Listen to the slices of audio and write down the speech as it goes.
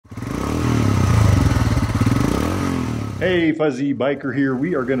Hey, Fuzzy Biker here.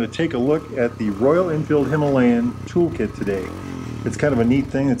 We are going to take a look at the Royal Enfield Himalayan toolkit today. It's kind of a neat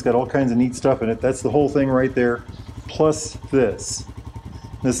thing. It's got all kinds of neat stuff in it. That's the whole thing right there, plus this.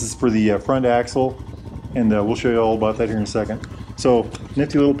 This is for the front axle, and we'll show you all about that here in a second. So,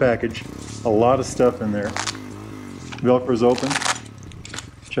 nifty little package. A lot of stuff in there. Velcro's open.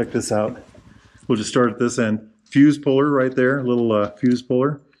 Check this out. We'll just start at this end. Fuse puller right there, little fuse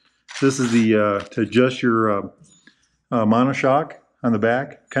puller. This is the to adjust your monoshock on the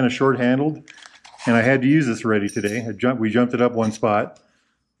back, kind of short-handled, and I had to use this already today. We jumped it up one spot.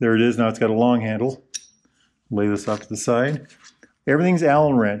 There it is. Now it's got a long handle. Lay this off to the side. Everything's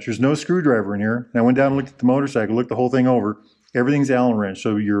Allen wrench. There's no screwdriver in here. And I went down and looked at the motorcycle, looked the whole thing over. Everything's Allen wrench.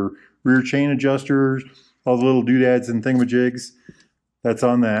 So your rear chain adjusters, all the little doodads and thingamajigs, that's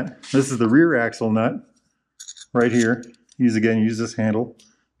on that. This is the rear axle nut right here. Use this handle.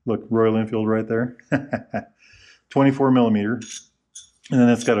 Look, Royal Enfield right there. 24 millimeter, and then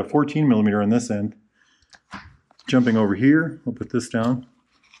it's got a 14 millimeter on this end. Jumping over here, we'll put this down.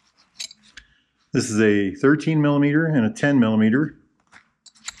 This is a 13 millimeter and a 10 millimeter.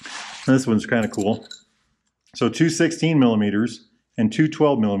 And this one's kind of cool. So two 16 millimeters and two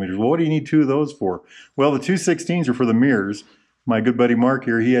 12 millimeters. Well, what do you need two of those for? Well, the two 16s are for the mirrors. My good buddy Mark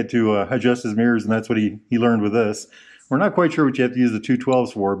here, he had to adjust his mirrors, and that's what he learned with this. We're not quite sure what you have to use the two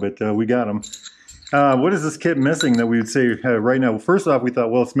 12s for, but we got them. What is this kit missing that we would say right now? Well, first off, we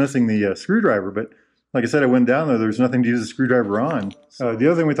thought, well, it's missing the screwdriver, but like I said, I went down there's nothing to use the screwdriver on. The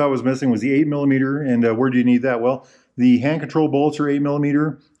other thing we thought was missing was the 8 millimeter, and where do you need that? Well, the hand control bolts are 8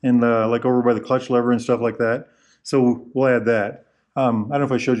 millimeter, and like over by the clutch lever and stuff like that. So we'll add that. I don't know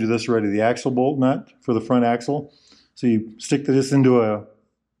if I showed you this already, the axle bolt nut for the front axle. So you stick this into a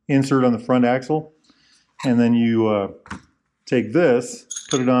insert on the front axle, and then you take this,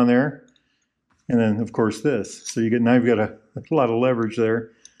 put it on there, and then, of course, this. So now you've got a lot of leverage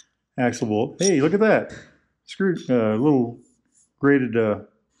there. Axle bolt. Hey, look at that. Little braided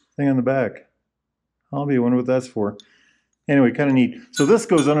thing on the back. I wonder what that's for. Anyway, kind of neat. So this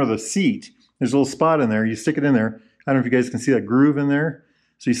goes under the seat. There's a little spot in there. You stick it in there. I don't know if you guys can see that groove in there.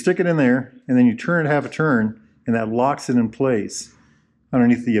 So you stick it in there, and then you turn it half a turn, and that locks it in place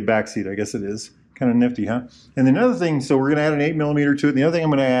underneath the back seat, I guess it is. Kind of nifty, huh? And the other thing, so we're going to add an 8 millimeter to it. And the other thing I'm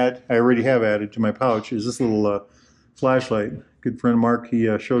going to add, I already have added to my pouch, is this little flashlight. Good friend Mark, he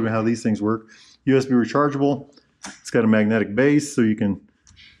showed me how these things work. USB rechargeable. It's got a magnetic base, so you can,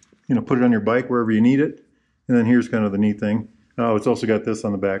 put it on your bike wherever you need it. And then here's kind of the neat thing. Oh, it's also got this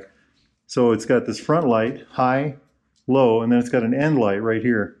on the back. So it's got this front light, high, low, and then it's got an end light right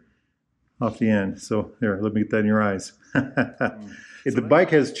here off the end. So there, let me get that in your eyes. The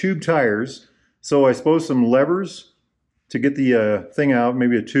bike has tube tires. So I suppose some levers to get the thing out,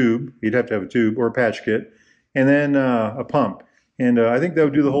 maybe a tube. You'd have to have a tube or a patch kit. And then a pump. And I think that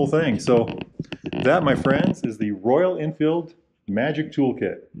would do the whole thing. So that, my friends, is the Royal Enfield Magic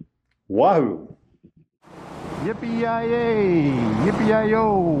Toolkit. Wahoo! Yippee-yi-yay!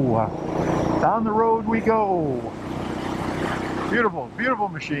 Yippee-yi-yo! Down the road we go! Beautiful, beautiful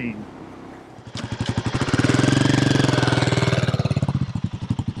machine.